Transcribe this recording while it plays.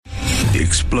The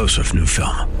explosive new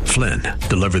film, Flynn,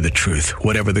 deliver the truth,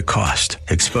 whatever the cost,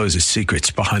 exposes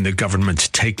secrets behind the government's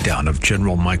takedown of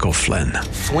General Michael Flynn.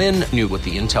 Flynn knew what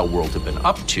the intel world had been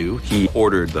up to. He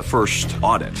ordered the first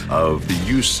audit of the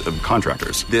use of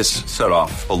contractors. This set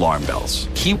off alarm bells.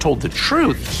 He told the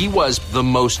truth. He was the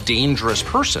most dangerous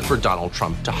person for Donald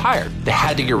Trump to hire. They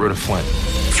had to get rid of Flynn.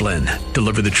 Flynn,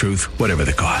 deliver the truth, whatever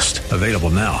the cost. Available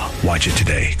now. Watch it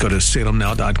today. Go to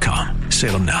salemnow.com.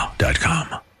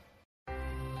 salemnow.com.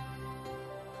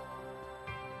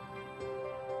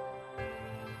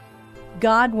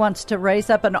 God wants to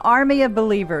raise up an army of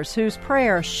believers whose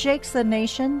prayer shakes the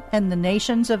nation and the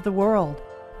nations of the world.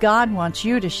 God wants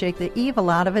you to shake the evil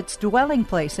out of its dwelling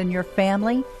place in your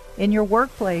family, in your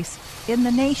workplace, in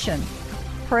the nation.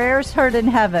 Prayers Heard in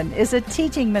Heaven is a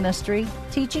teaching ministry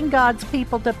teaching God's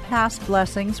people to pass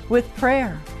blessings with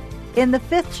prayer. In the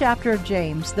 5th chapter of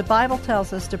James, the Bible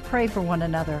tells us to pray for one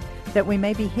another, that we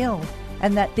may be healed,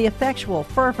 and that the effectual,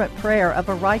 fervent prayer of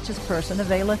a righteous person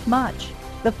availeth much.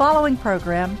 The following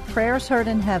program, Prayers Heard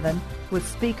in Heaven, with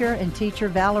speaker and teacher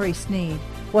Valerie Sneed,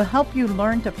 will help you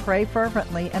learn to pray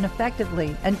fervently and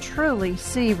effectively and truly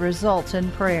see results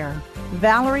in prayer.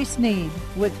 Valerie Sneed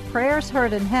with Prayers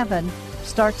Heard in Heaven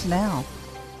starts now.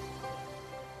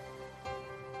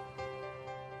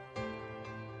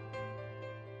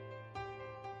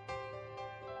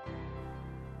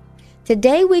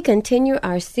 Today we continue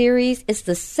our series. It's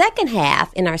the second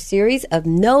half in our series of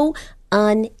No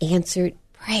Unanswered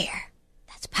Prayer.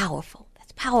 That's powerful.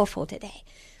 That's powerful today.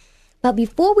 But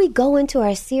before we go into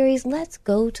our series, let's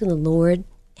go to the Lord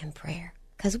in prayer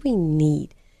because we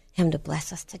need Him to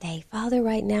bless us today. Father,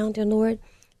 right now, dear Lord,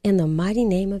 in the mighty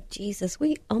name of Jesus,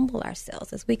 we humble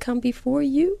ourselves as we come before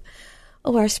you.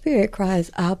 Oh, our spirit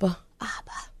cries, Abba,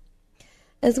 Abba.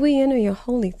 As we enter your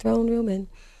holy throne room and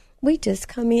we just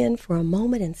come in for a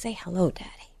moment and say, hello,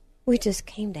 Daddy. We just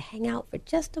came to hang out for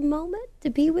just a moment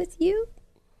to be with you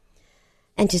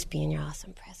and just be in your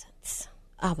awesome presence.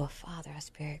 Abba, Father, our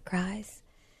spirit cries.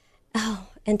 Oh,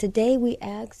 and today we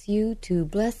ask you to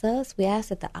bless us. We ask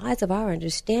that the eyes of our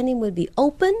understanding would be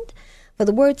opened. For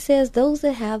the word says, those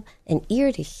that have an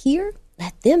ear to hear,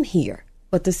 let them hear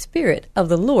what the Spirit of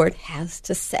the Lord has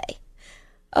to say.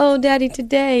 Oh, Daddy,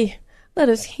 today, let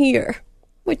us hear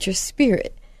what your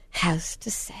Spirit has to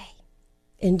say.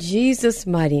 In Jesus'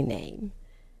 mighty name,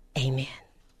 amen.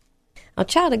 Now,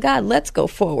 child of God, let's go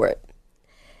forward.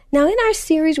 Now, in our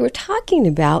series, we're talking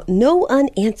about no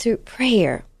unanswered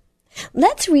prayer.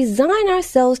 Let's resign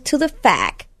ourselves to the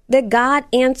fact that God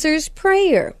answers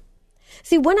prayer.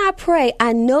 See, when I pray,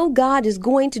 I know God is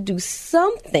going to do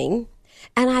something,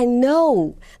 and I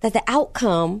know that the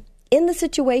outcome in the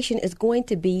situation is going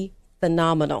to be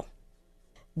phenomenal.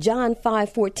 John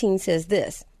 5:14 says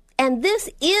this, and this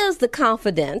is the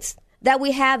confidence that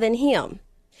we have in Him.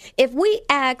 If we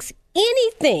ask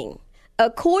anything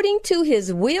according to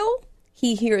His will,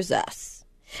 He hears us.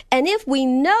 And if we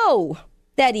know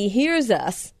that He hears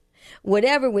us,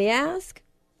 whatever we ask,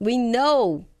 we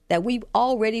know that we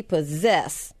already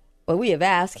possess what we have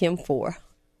asked Him for.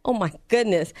 Oh my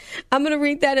goodness. I'm going to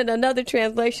read that in another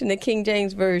translation, the King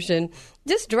James Version.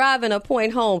 Just driving a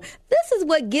point home. This is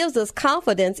what gives us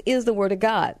confidence is the Word of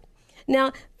God.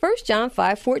 Now, 1 John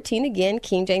 5:14 again,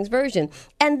 King James Version.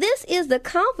 And this is the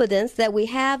confidence that we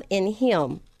have in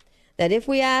Him, that if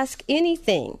we ask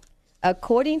anything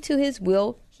according to His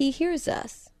will, He hears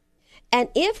us. And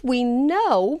if we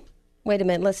know, wait a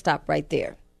minute, let's stop right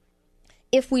there.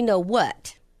 If we know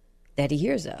what? That He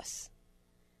hears us.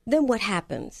 Then what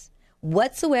happens?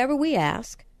 Whatsoever we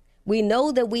ask, we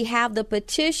know that we have the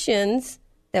petitions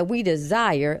that we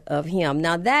desire of Him.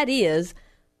 Now that is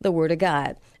the Word of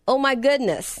God. Oh my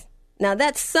goodness. Now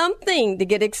that's something to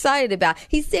get excited about.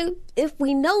 He said, if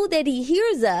we know that He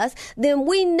hears us, then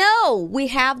we know we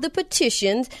have the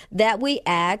petitions that we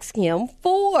ask Him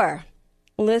for.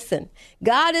 Listen,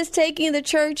 God is taking the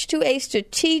church to a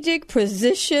strategic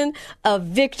position of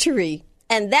victory,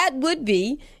 and that would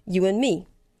be you and me.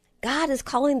 God is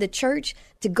calling the church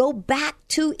to go back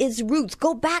to its roots,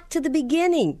 go back to the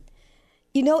beginning.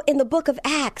 You know, in the book of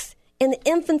Acts, in the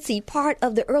infancy part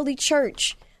of the early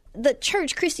church,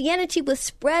 Christianity was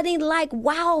spreading like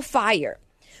wildfire.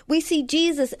 We see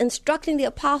Jesus instructing the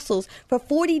apostles for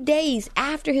 40 days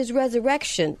after His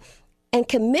resurrection and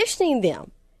commissioning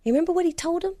them. You remember what He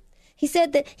told them? He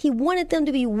said that He wanted them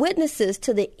to be witnesses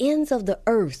to the ends of the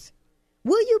earth.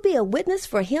 Will you be a witness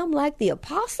for Him like the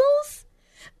apostles?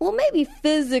 Well, maybe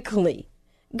physically.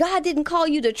 God didn't call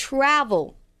you to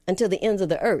travel until the ends of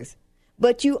the earth,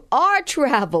 but you are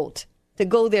traveled to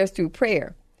go there through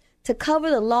prayer, to cover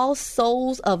the lost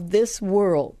souls of this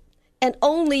world. And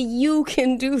only you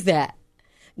can do that.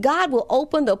 God will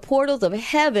open the portals of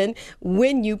heaven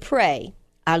when you pray.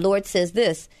 Our Lord says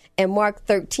this in Mark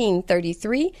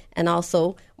 13:33 and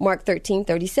also Mark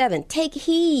 13:37. Take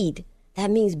heed.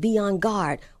 That means be on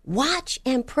guard. Watch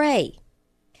and pray.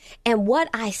 And what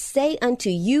I say unto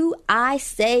you, I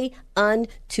say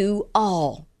unto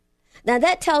all. Now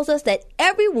that tells us that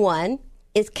everyone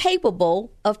is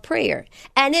capable of prayer.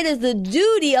 And it is the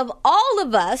duty of all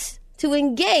of us to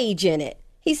engage in it.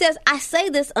 He says, I say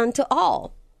this unto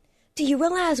all. Do you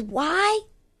realize why?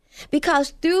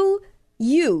 Because through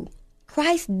you,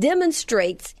 Christ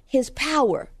demonstrates his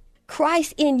power.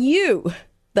 Christ in you,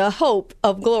 the hope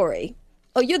of glory.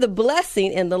 Oh, you're the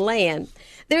blessing in the land.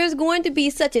 There is going to be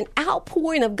such an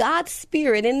outpouring of God's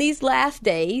Spirit in these last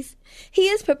days. He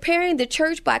is preparing the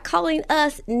church by calling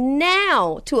us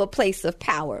now to a place of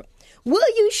power. Will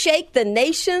you shake the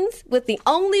nations with the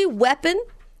only weapon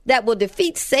that will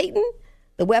defeat Satan?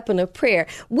 The weapon of prayer.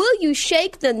 Will you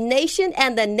shake the nation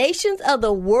and the nations of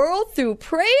the world through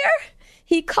prayer?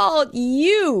 He called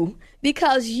you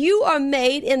because you are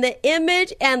made in the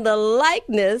image and the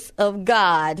likeness of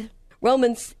God.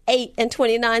 Romans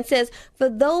 8:29 says, for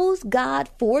those God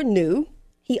foreknew,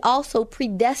 he also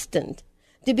predestined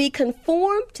to be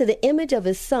conformed to the image of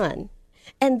his Son.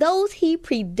 And those he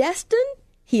predestined,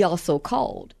 he also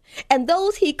called. And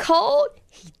those he called,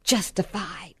 he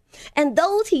justified. And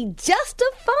those he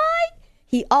justified,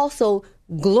 he also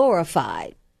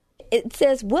glorified. It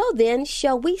says, well then,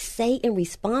 shall we say in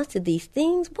response to these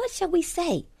things? What shall we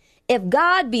say? If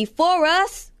God be for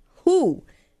us, who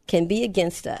can be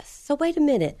against us? So wait a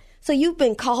minute. So you've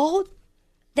been called?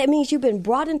 That means you've been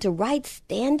brought into right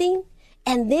standing?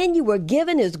 And then you were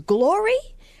given his glory?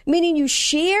 Meaning you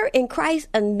share in Christ's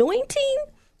anointing?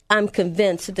 I'm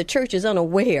convinced that the church is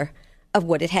unaware of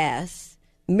what it has.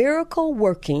 Miracle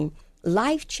working,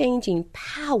 life-changing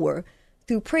power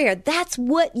through prayer. That's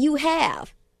what you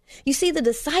have. You see, the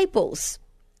disciples,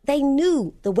 they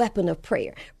knew the weapon of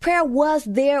prayer. Prayer was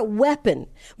their weapon.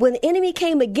 When the enemy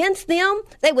came against them,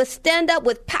 they would stand up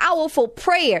with powerful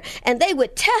prayer and they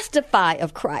would testify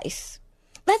of Christ.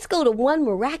 Let's go to one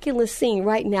miraculous scene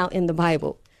right now in the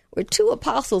Bible where two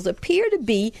apostles appear to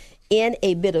be in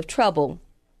a bit of trouble.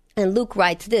 And Luke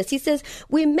writes this. He says,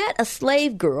 we met a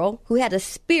slave girl who had a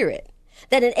spirit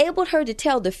that enabled her to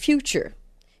tell the future.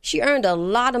 She earned a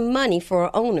lot of money for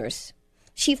her owners.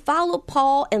 She followed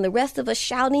Paul and the rest of us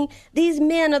shouting, these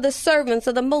men are the servants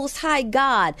of the Most High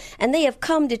God, and they have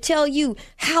come to tell you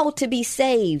how to be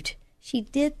saved. She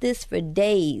did this for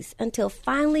days until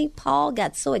finally Paul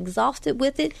got so exhausted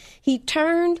with it, he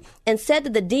turned and said to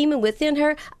the demon within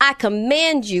her, I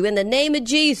command you in the name of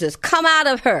Jesus, come out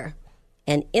of her.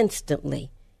 And instantly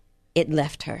it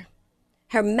left her.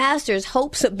 Her master's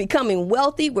hopes of becoming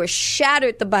wealthy were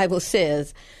shattered, the Bible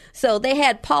says. So they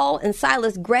had Paul and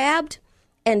Silas grabbed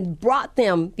and brought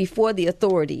them before the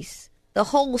authorities. The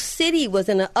whole city was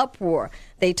in an uproar,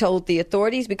 they told the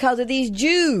authorities, because of these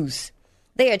Jews.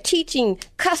 They are teaching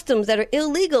customs that are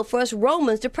illegal for us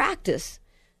Romans to practice.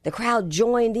 The crowd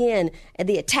joined in at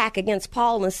the attack against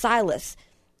Paul and Silas,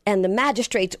 and the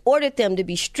magistrates ordered them to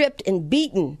be stripped and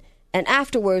beaten. And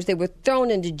afterwards, they were thrown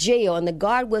into jail, and the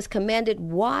guard was commanded,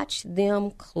 watch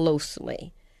them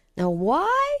closely. Now,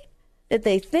 why did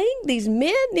they think these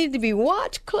men need to be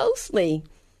watched closely?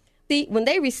 When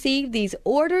they received these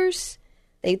orders,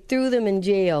 they threw them in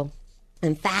jail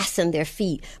and fastened their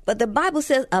feet. But the Bible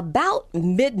says about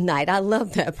midnight, I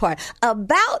love that part,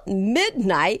 about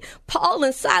midnight, Paul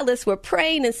and Silas were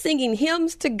praying and singing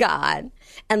hymns to God,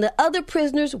 and the other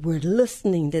prisoners were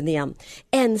listening to them.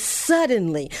 And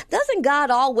suddenly, doesn't God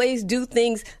always do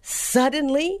things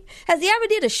suddenly? Has he ever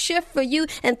did a shift for you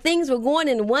and things were going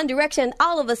in one direction and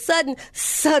all of a sudden,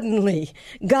 suddenly,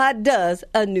 God does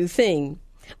a new thing?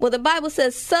 Well, the Bible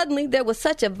says suddenly there was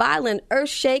such a violent earth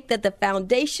shake that the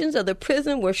foundations of the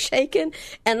prison were shaken,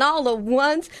 and all at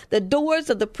once the doors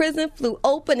of the prison flew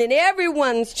open and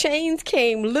everyone's chains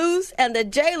came loose, and the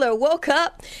jailer woke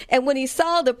up, and when he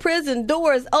saw the prison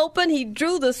doors open, he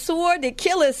drew the sword to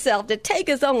kill himself, to take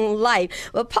his own life.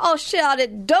 But Paul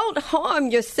shouted, don't harm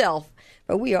yourself,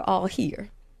 for we are all here.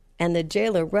 And the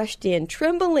jailer rushed in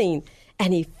trembling,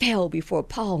 and he fell before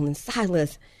Paul and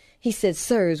Silas. He said,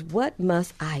 sirs, what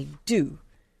must I do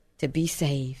to be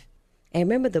saved? And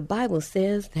remember, the Bible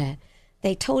says that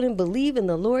they told him, believe in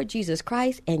the Lord Jesus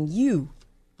Christ and you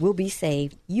will be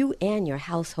saved, you and your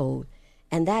household.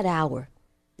 And that hour,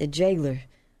 the jailer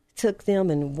took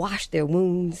them and washed their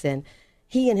wounds, and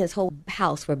he and his whole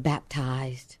house were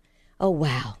baptized. Oh,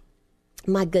 wow.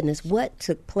 My goodness, what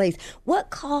took place?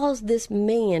 What caused this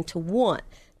man to want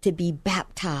to be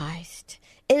baptized?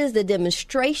 It is the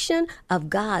demonstration of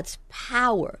God's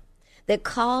power that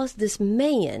caused this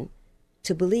man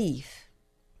to believe.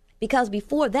 Because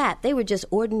before that, they were just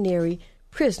ordinary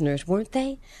prisoners, weren't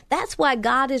they? That's why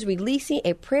God is releasing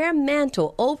a prayer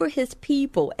mantle over his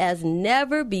people as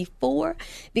never before,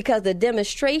 because the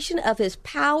demonstration of his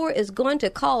power is going to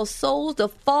cause souls to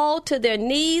fall to their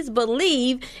knees,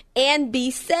 believe, and be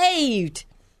saved.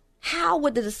 How were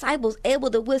the disciples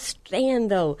able to withstand,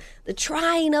 though, the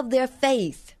trying of their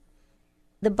faith?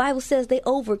 The Bible says they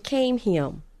overcame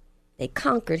him. They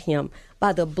conquered him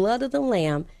by the blood of the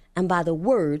Lamb and by the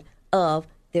word of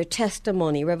their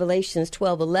testimony. Revelations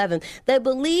 12:11. They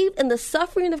believed in the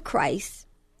suffering of Christ.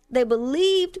 They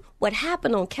believed what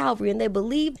happened on Calvary, and they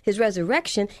believed his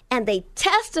resurrection, and they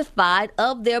testified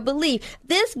of their belief.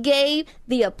 This gave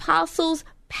the apostles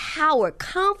power,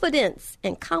 confidence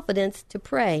to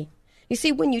pray. You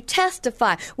see, when you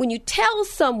testify, when you tell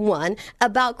someone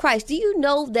about Christ, do you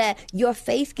know that your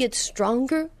faith gets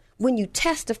stronger? When you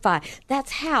testify,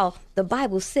 that's how the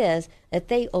Bible says that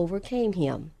they overcame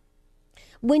him.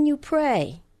 When you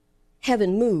pray,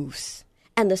 heaven moves,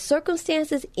 and the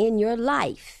circumstances in your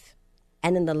life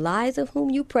and in the lives of whom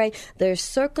you pray, their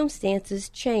circumstances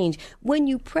change. When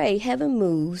you pray, heaven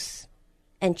moves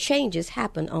and changes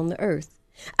happen on the earth.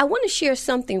 I want to share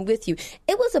something with you.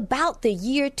 It was about the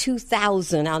year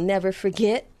 2000, I'll never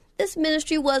forget. This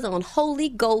ministry was on Holy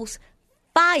Ghost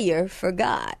fire for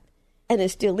God, and it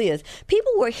still is.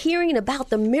 People were hearing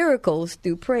about the miracles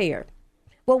through prayer.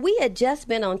 Well, we had just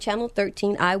been on Channel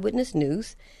 13 Eyewitness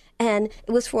News, and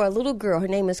it was for a little girl. Her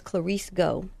name is Clarice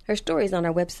Go. Her story is on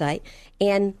our website,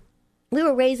 and we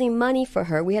were raising money for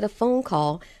her. We had a phone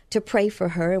call to pray for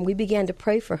her, and we began to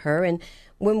pray for her. And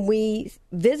when we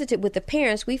visited with the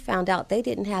parents, we found out they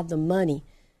didn't have the money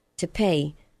to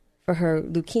pay for her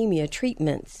leukemia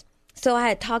treatments. So I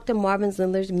had talked to Marvin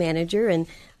Zindler's manager, and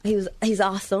he's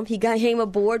awesome. He came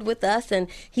aboard with us, and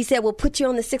he said, we'll put you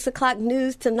on the 6 o'clock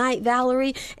news tonight,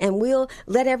 Valerie, and we'll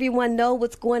let everyone know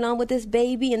what's going on with this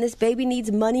baby, and this baby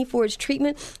needs money for its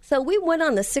treatment. So we went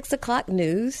on the 6 o'clock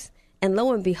news, and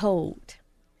lo and behold,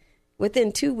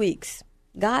 within 2 weeks,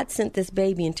 God sent this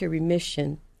baby into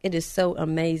remission. It is so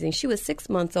amazing. She was 6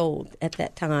 months old at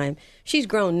that time. She's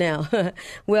grown now.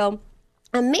 Well,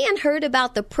 a man heard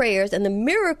about the prayers and the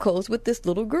miracles with this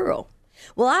little girl.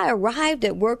 Well, I arrived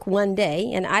at work one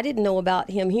day, and I didn't know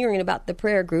about him hearing about the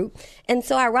prayer group. And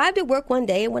so I arrived at work one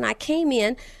day, and when I came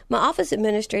in, my office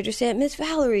administrator said, Miss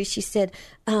Valerie, she said,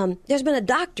 there's been a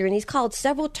doctor, and he's called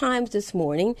several times this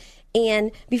morning,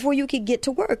 and before you could get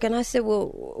to work. And I said, well,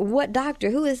 what doctor?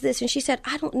 Who is this? And she said,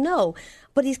 I don't know,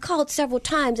 but he's called several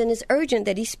times, and it's urgent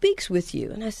that he speaks with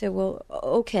you. And I said, well,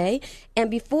 okay.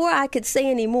 And before I could say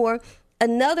any more,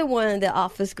 another one of the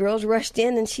office girls rushed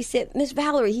in, and she said, Miss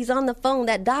Valerie, he's on the phone,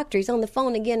 that doctor, he's on the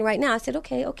phone again right now. I said,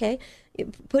 okay,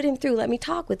 put him through, let me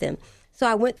talk with him. So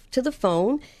I went to the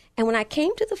phone, and when I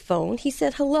came to the phone, he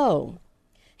said, hello.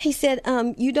 He said,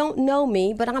 you don't know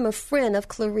me, but I'm a friend of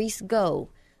Clarice Go.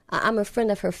 I'm a friend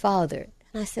of her father.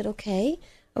 And I said, okay.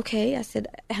 I said,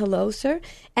 hello, sir.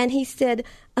 And he said,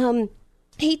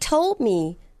 he told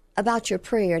me about your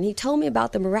prayer, and he told me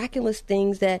about the miraculous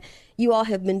things that you all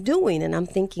have been doing. And I'm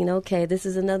thinking, okay, this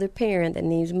is another parent that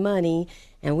needs money,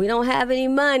 and we don't have any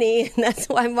money, and that's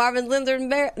why Marvin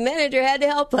Zindler's manager had to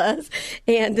help us.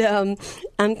 And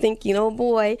I'm thinking, oh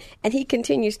boy. And he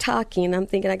continues talking, and I'm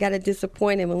thinking I got to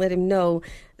disappoint him and let him know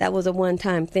that was a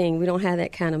one-time thing. We don't have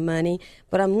that kind of money.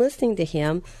 But I'm listening to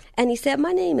him, and he said,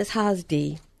 my name is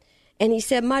Hasdi. And he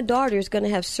said, my daughter is going to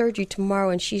have surgery tomorrow,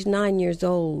 and she's 9 years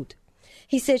old.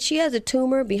 He said she has a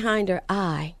tumor behind her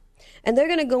eye, and they're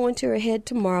going to go into her head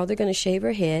tomorrow. They're going to shave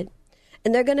her head,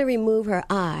 and they're going to remove her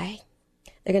eye.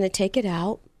 They're going to take it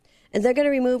out, and they're going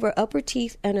to remove her upper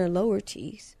teeth and her lower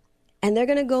teeth, and they're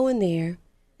going to go in there,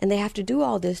 and they have to do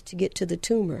all this to get to the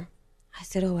tumor. I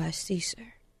said, oh, I see,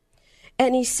 sir.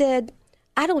 And he said,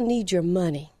 I don't need your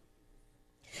money.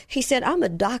 He said, I'm a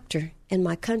doctor in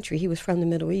my country. He was from the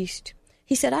Middle East.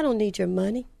 He said, I don't need your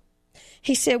money.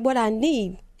 He said, what I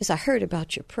need is I heard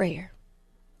about your prayer.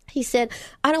 He said,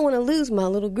 I don't want to lose my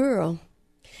little girl.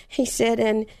 He said,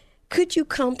 and could you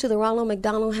come to the Ronald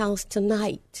McDonald House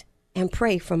tonight and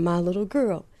pray for my little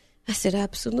girl? I said,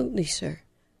 absolutely, sir.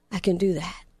 I can do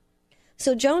that.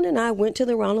 So Joan and I went to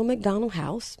the Ronald McDonald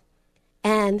House,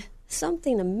 and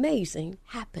something amazing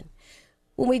happened.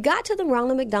 When we got to the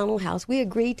Ronald McDonald House, we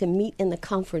agreed to meet in the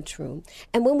conference room.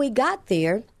 And when we got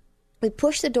there, we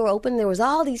pushed the door open. There was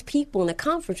all these people in the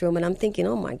conference room, and I'm thinking,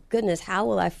 oh my goodness, how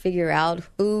will I figure out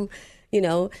who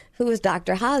is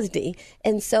Dr. Hasdi?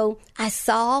 And so I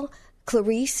saw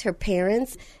Clarice, her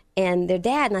parents, and their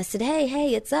dad, and I said,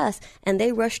 hey, it's us. And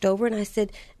they rushed over, and I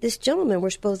said, this gentleman, we're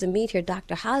supposed to meet here,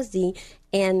 Dr. Hasdi,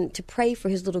 and to pray for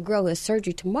his little girl who has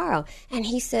surgery tomorrow. And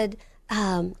he said,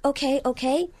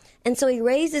 okay. And so he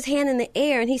raised his hand in the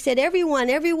air, and he said,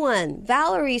 everyone,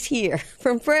 Valerie's here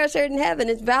from Prayers Heard in Heaven.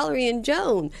 It's Valerie and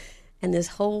Joan. And this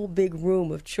whole big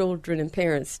room of children and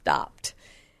parents stopped.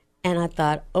 And I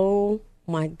thought, oh,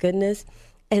 my goodness.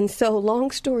 And so,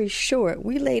 long story short,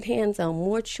 we laid hands on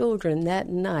more children that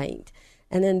night.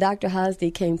 And then Dr.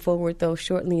 Hasdi came forward, though,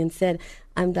 shortly and said,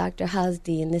 I'm Dr.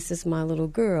 Hasdi, and this is my little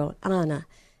girl, Anna,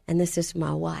 and this is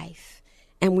my wife.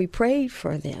 And we prayed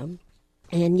for them.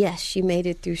 And, yes, she made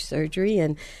it through surgery,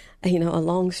 and a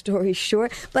long story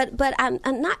short. But I'm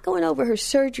not going over her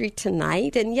surgery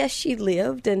tonight. And yes, she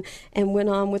lived and went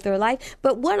on with her life.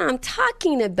 But what I'm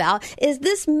talking about is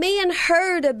this man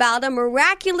heard about a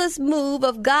miraculous move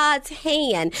of God's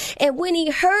hand. And when he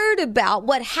heard about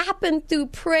what happened through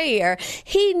prayer,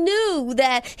 he knew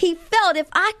that he felt, if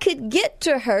I could get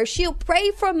to her, she'll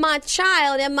pray for my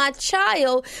child and my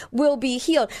child will be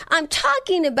healed. I'm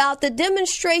talking about the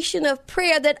demonstration of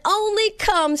prayer that only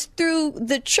comes through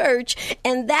the church.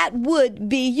 And that would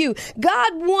be you.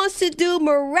 God wants to do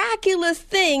miraculous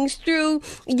things through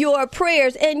your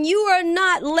prayers, and you are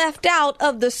not left out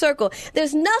of the circle.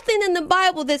 There's nothing in the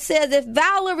Bible that says if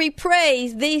Valerie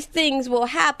prays, these things will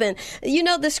happen.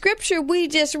 The scripture we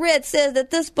just read says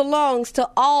that this belongs to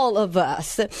all of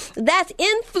us. That's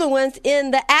influence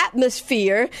in the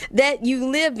atmosphere that you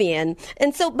live in.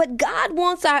 And so, but God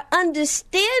wants our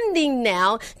understanding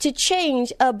now to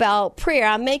change about prayer.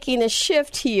 I'm making a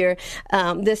shift here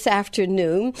this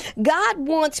afternoon. God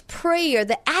wants prayer,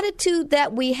 the attitude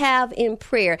that we have in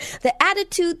prayer, the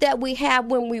attitude that we have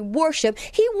when we worship.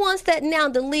 He wants that now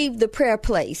to leave the prayer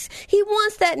place. He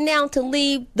wants that now to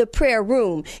leave the prayer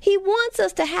room. He wants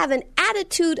us to have an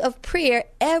attitude of prayer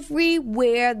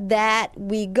everywhere that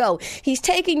we go. He's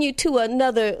taking you to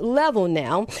another level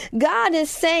now. God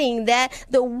is saying that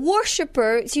the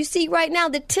worshiper, you see right now,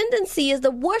 the tendency is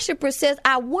the worshiper says,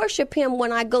 I worship him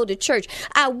when I go to church.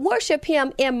 I worship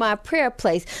him in my prayer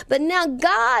place. But now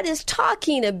God is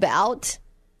talking about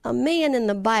a man in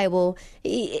the Bible,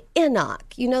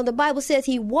 Enoch. The Bible says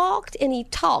he walked and he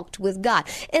talked with God.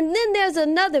 And then there's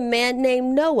another man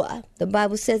named Noah. The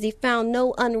Bible says he found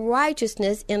no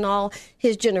unrighteousness in all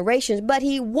his generations, but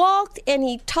he walked and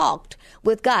he talked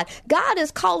with God. God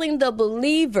is calling the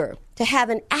believer to have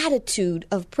an attitude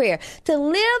of prayer, to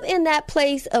live in that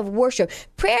place of worship.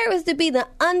 Prayer is to be the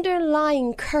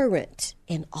underlying current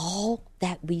in all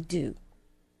that we do.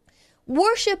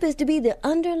 Worship is to be the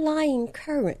underlying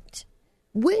current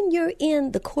when you're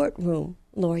in the courtroom,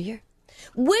 lawyer,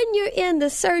 when you're in the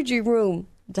surgery room,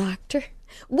 doctor,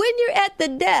 when you're at the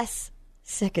desk,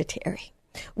 secretary,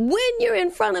 when you're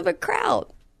in front of a crowd,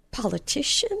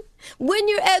 politician, when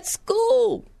you're at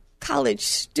school, college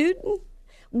student,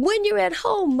 when you're at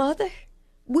home, mother,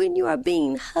 when you are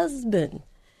being husband,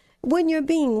 when you're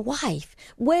being wife,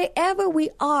 wherever we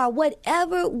are,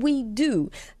 whatever we do,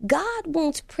 God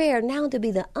wants prayer now to be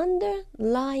the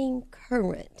underlying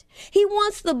current. He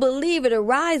wants the believer to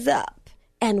rise up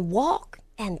and walk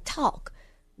and talk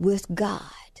with God.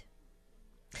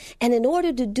 And in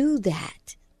order to do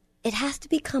that, it has to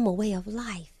become a way of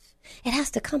life. It has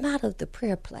to come out of the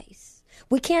prayer place.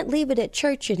 We can't leave it at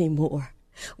church anymore.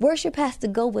 Worship has to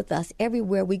go with us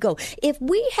everywhere we go. If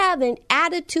we have an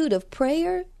attitude of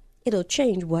prayer, it'll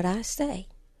change what I say.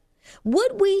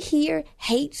 Would we hear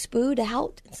hate spewed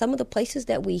out in some of the places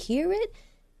that we hear it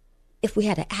if we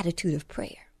had an attitude of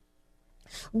prayer?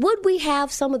 Would we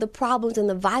have some of the problems and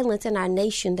the violence in our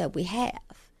nation that we have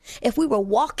if we were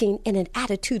walking in an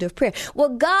attitude of prayer? Well,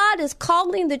 God is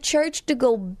calling the church to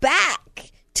go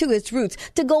back to its roots,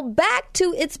 to go back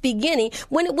to its beginning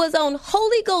when it was on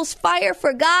Holy Ghost fire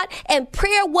for God, and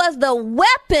prayer was the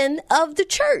weapon of the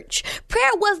church.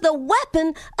 Prayer was the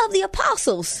weapon of the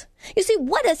apostles. You see,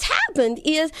 what has happened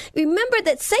is, remember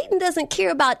that Satan doesn't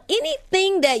care about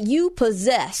anything that you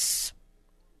possess.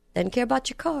 Doesn't care about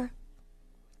your car.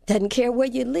 Doesn't care where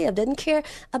you live. Doesn't care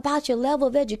about your level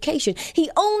of education. He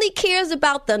only cares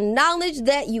about the knowledge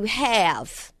that you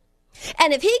have.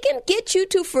 And if he can get you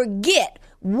to forget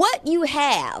what you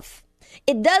have,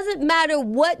 it doesn't matter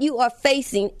what you are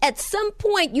facing. At some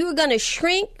point, you're going to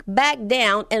shrink back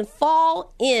down and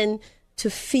fall into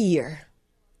fear.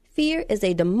 Fear is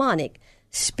a demonic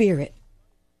spirit,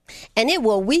 and it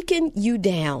will weaken you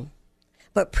down.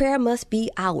 But prayer must be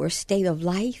our state of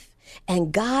life,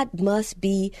 and God must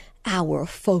be our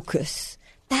focus.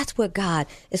 That's what God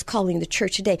is calling the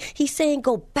church today. He's saying,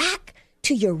 go back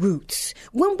to your roots.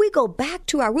 When we go back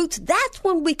to our roots, that's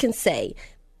when we can say,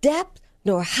 depth,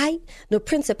 nor height, nor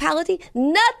principality.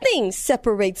 Nothing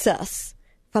separates us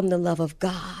from the love of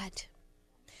God.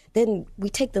 Then we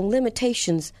take the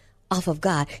limitations off of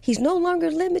God. He's no longer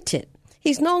limited.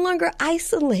 He's no longer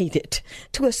isolated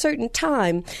to a certain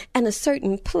time and a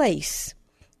certain place.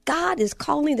 God is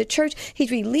calling the church.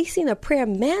 He's releasing a prayer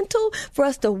mantle for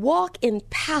us to walk in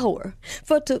power,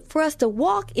 for us to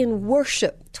walk in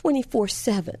worship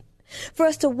 24/7. For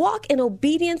us to walk in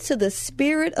obedience to the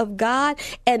Spirit of God.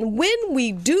 And when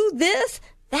we do this,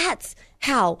 that's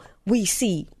how we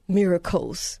see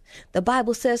miracles. The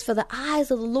Bible says, for the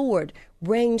eyes of the Lord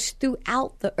range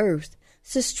throughout the earth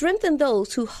to strengthen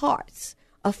those whose hearts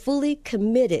are fully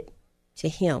committed to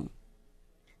Him.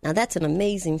 Now, that's an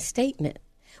amazing statement.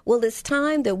 Well, it's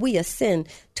time that we ascend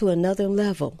to another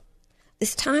level.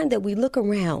 It's time that we look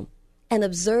around and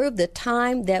observe the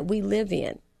time that we live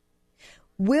in.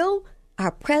 Will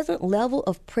our present level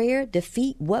of prayer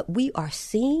defeat what we are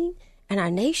seeing in our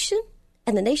nation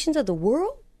and the nations of the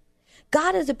world?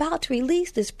 God is about to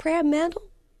release this prayer mantle,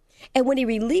 and when He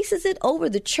releases it over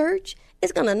the church,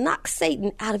 it's going to knock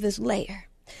Satan out of his lair.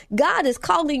 God is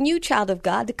calling you, child of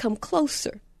God, to come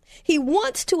closer. He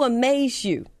wants to amaze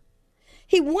you.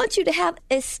 He wants you to have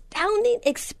astounding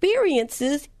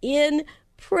experiences in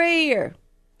prayer.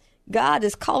 God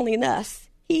is calling us.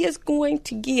 He is going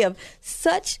to give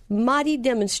such mighty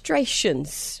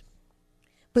demonstrations.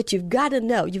 But you've got to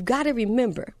know, you've got to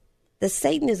remember that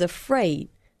Satan is afraid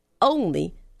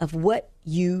only of what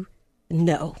you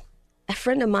know. A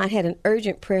friend of mine had an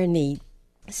urgent prayer need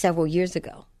several years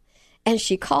ago, and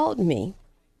she called me.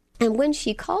 And when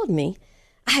she called me,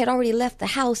 I had already left the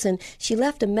house, and she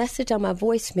left a message on my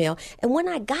voicemail. And when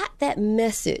I got that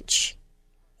message,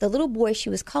 the little boy she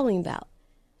was calling about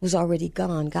was already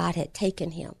gone. God had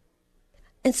taken him.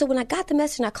 And so when I got the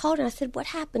message, and I called her, and I said, what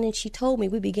happened? And she told me.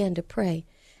 We began to pray.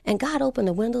 And God opened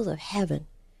the windows of heaven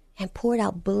and poured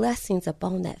out blessings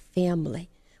upon that family,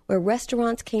 where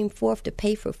restaurants came forth to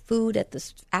pay for food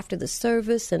after the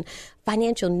service, and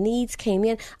financial needs came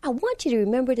in. I want you to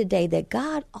remember today that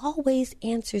God always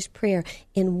answers prayer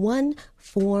in one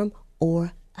form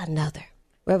or another.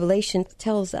 Revelation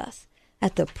tells us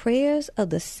that the prayers of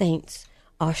the saints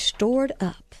are stored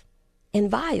up in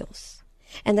vials,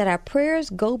 and that our prayers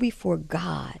go before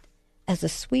God as a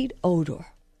sweet odor.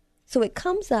 So it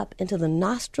comes up into the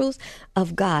nostrils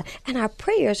of God, and our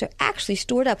prayers are actually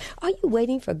stored up. Are you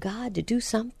waiting for God to do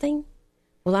something?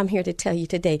 Well, I'm here to tell you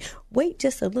today, wait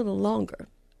just a little longer.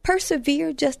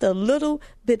 Persevere just a little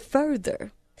bit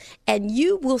further, and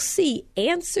you will see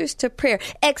answers to prayer.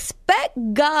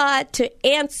 Expect God to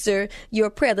answer your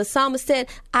prayer. The psalmist said,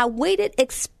 I waited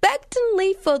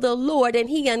expectantly for the Lord, and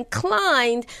He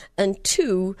inclined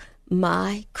unto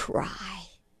my cry.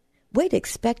 Wait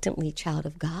expectantly, child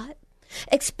of God.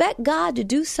 Expect God to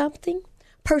do something.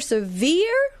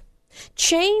 Persevere.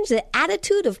 Change the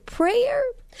attitude of prayer.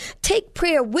 Take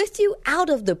prayer with you out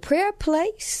of the prayer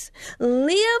place.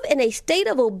 Live in a state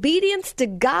of obedience to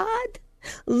God.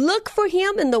 Look for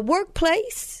Him in the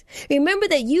workplace. Remember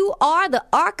that you are the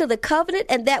Ark of the Covenant,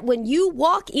 and that when you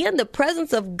walk in, the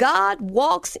presence of God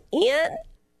walks in.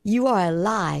 You are a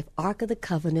live Ark of the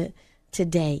Covenant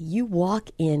today. You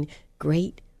walk in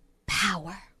great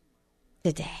power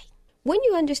today. When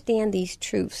you understand these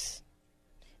truths,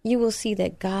 you will see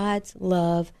that God's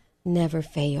love never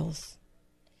fails.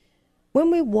 When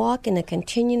we walk in a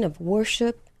continuum of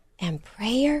worship and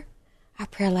prayer, our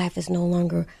prayer life is no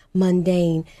longer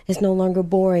mundane. It's no longer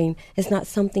boring. It's not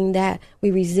something that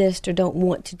we resist or don't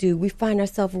want to do. We find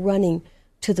ourselves running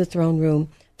to the throne room,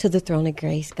 to the throne of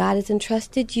grace. God has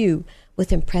entrusted you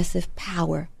with impressive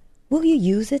power. Will you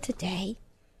use it today?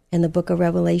 In the book of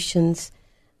Revelations,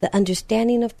 the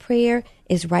understanding of prayer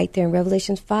is right there in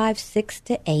Revelations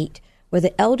 5:6-8, where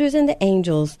the elders and the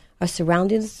angels are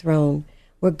surrounding the throne,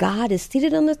 where God is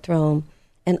seated on the throne,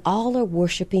 and all are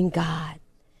worshiping God.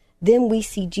 Then we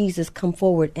see Jesus come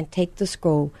forward and take the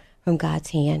scroll from God's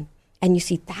hand. And you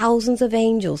see thousands of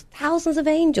angels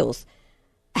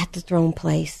at the throne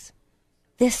place.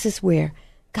 This is where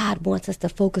God wants us to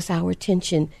focus our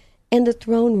attention, in the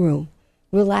throne room,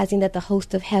 realizing that the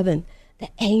host of heaven, the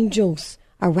angels,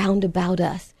 are round about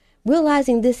us.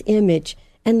 Realizing this image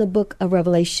in the book of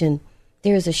Revelation,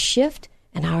 there is a shift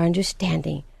in our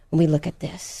understanding when we look at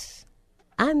this.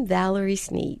 I'm Valerie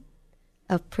Sneed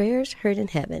of Prayers Heard in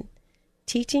Heaven,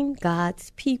 teaching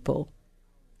God's people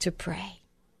to pray.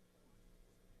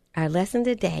 Our lesson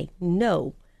today,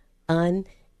 no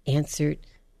unanswered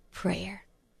prayer.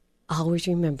 Always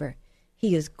remember,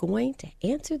 He is going to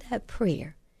answer that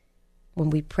prayer. When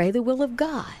we pray the will of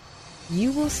God,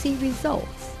 you will see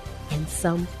results in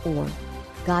some form.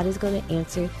 God is going to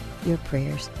answer your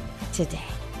prayers today.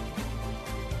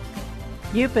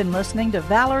 You've been listening to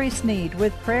Valerie Sneed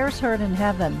with Prayers Heard in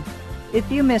Heaven.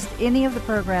 If you missed any of the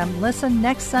program, listen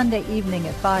next Sunday evening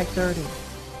at 5:30.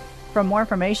 For more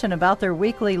information about their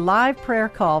weekly live prayer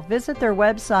call, visit their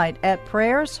website at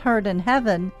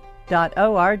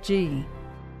prayersheardinheaven.org.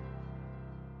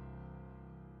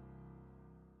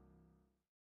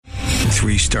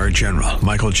 3-star General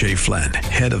Michael J. Flynn,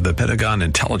 head of the Pentagon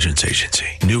Intelligence Agency,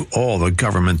 knew all the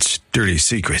government's dirty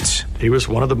secrets. He was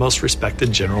one of the most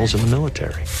respected generals in the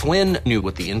military. Flynn knew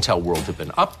what the intel world had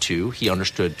been up to. He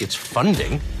understood its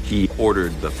funding. He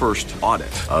ordered the first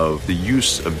audit of the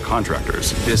use of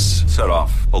contractors. This set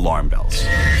off alarm bells.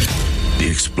 The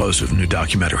explosive new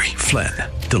documentary, Flynn,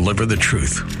 Deliver the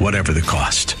Truth, Whatever the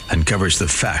Cost, uncovers the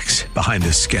facts behind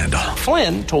this scandal.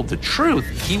 Flynn told the truth.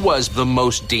 He was the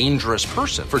most dangerous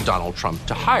person for Donald Trump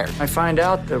to hire. I find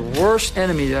out the worst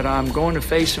enemy that I'm going to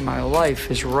face in my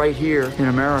life is right here in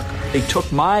America. They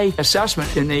took my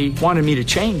assessment and they wanted me to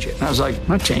change it. And I was like, I'm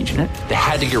not changing it. They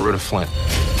had to get rid of Flynn.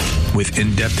 With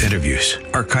in-depth interviews,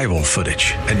 archival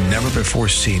footage, and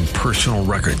never-before-seen personal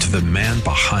records of the man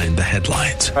behind the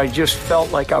headlines. I just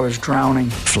felt like I was drowning.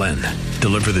 Flynn,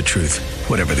 Deliver the Truth,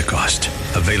 Whatever the Cost.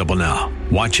 Available now.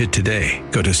 Watch it today.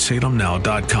 Go to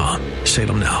salemnow.com.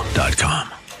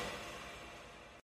 salemnow.com.